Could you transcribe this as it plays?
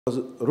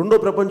రెండో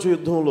ప్రపంచ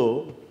యుద్ధంలో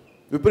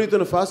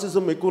విపరీతమైన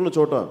ఫ్యాసిజం ఎక్కువ ఉన్న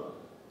చోట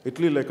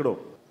ఇటలీలో ఎక్కడో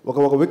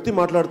ఒక వ్యక్తి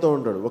మాట్లాడుతూ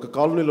ఉంటాడు. ఒక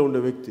కాలనీలో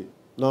ఉండే వ్యక్తి,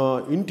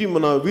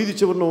 నా వీధి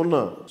చివరన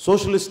ఉన్న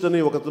సోషలిస్ట్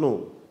అని ఒకతను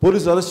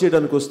పోలీసులు అరెస్ట్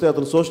చేయడానికి వస్తే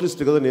అతను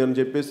సోషలిస్ట్ కదా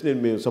నేను చెప్పేసి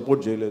మేము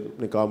సపోర్ట్ చేయలేదు,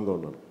 నేను కామ్గా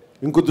ఉన్నాను.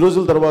 ఇంకొద్ది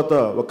రోజుల తర్వాత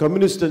ఒక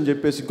కమ్యూనిస్ట్ అని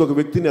చెప్పేసి ఇంకొక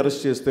వ్యక్తిని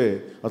అరెస్ట్ చేస్తే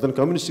అతను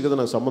కమ్యూనిస్ట్ కదా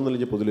నాకు సంబంధం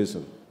లేని చెప్పి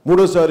వదిలేశాను.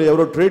 మూడోసారి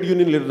ఎవరో ట్రేడ్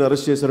యూనియన్ లీడర్ని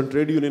అరెస్ట్ చేశారు,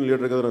 ట్రేడ్ యూనియన్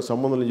లీడర్ కదా నాకు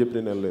సంబంధం లేని చెప్పి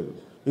నేను వెళ్ళలేదు.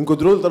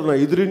 ఇంకొద్ది రోజుల తర్వాత నా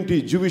ఎదురింటి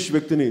జూయిష్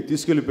వ్యక్తిని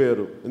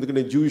తీసుకెళ్ళిపోయారు, ఎందుకంటే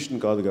నేను జూయిష్ని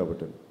కాదు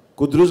కాబట్టి.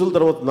 కొద్ది రోజుల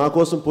తర్వాత నా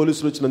కోసం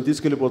పోలీసులు వచ్చి నన్ను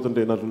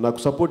తీసుకెళ్ళిపోతుంటే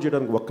నాకు సపోర్ట్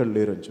చేయడానికి ఒక్కడు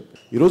లేరు అని చెప్పి.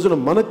 ఈ రోజున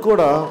మనకు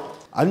కూడా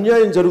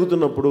అన్యాయం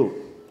జరుగుతున్నప్పుడు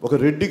ఒక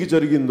రెడ్డికి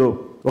జరిగిందో,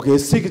 ఒక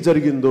ఎస్సీకి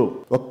జరిగిందో,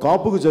 ఒక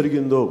కాపుకి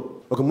జరిగిందో,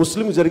 ఒక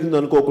ముస్లింకి జరిగిందో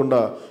అనుకోకుండా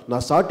నా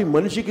సాటి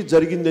మనిషికి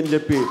జరిగిందని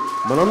చెప్పి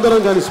మనందరం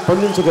కానీ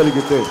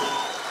స్పందించగలిగితే,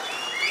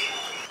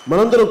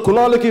 మనందరం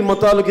కులాలకి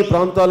మతాలకి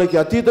ప్రాంతాలకి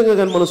అతీతంగా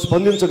కానీ మనం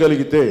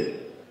స్పందించగలిగితే,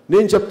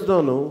 నేను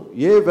చెప్తున్నాను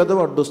ఏ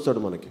వెధవ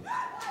అడ్డొస్తాడు మనకి,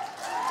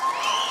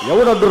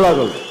 ఎవడు అడ్డు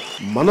రాగలడు.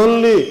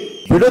 మనల్ని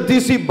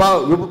విడదీసి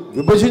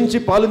విభజించి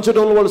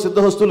పాలించడంలో వాళ్ళు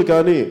సిద్ధహస్తులు,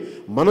 కానీ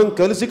మనం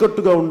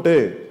కలిసికట్టుగా ఉంటే,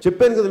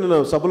 చెప్పాను కదా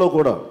నేను సభలో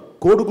కూడా,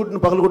 కోడిగుడ్డుని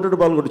పగలగొట్టడు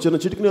పాల్గొట్టు, చిన్న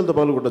చిటికినీళ్ళతో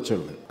పాల్గొట్టచ్చు.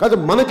 కాదు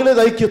మనకి లేదు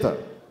ఐక్యత,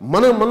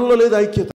 మనలో లేదు ఐక్యత.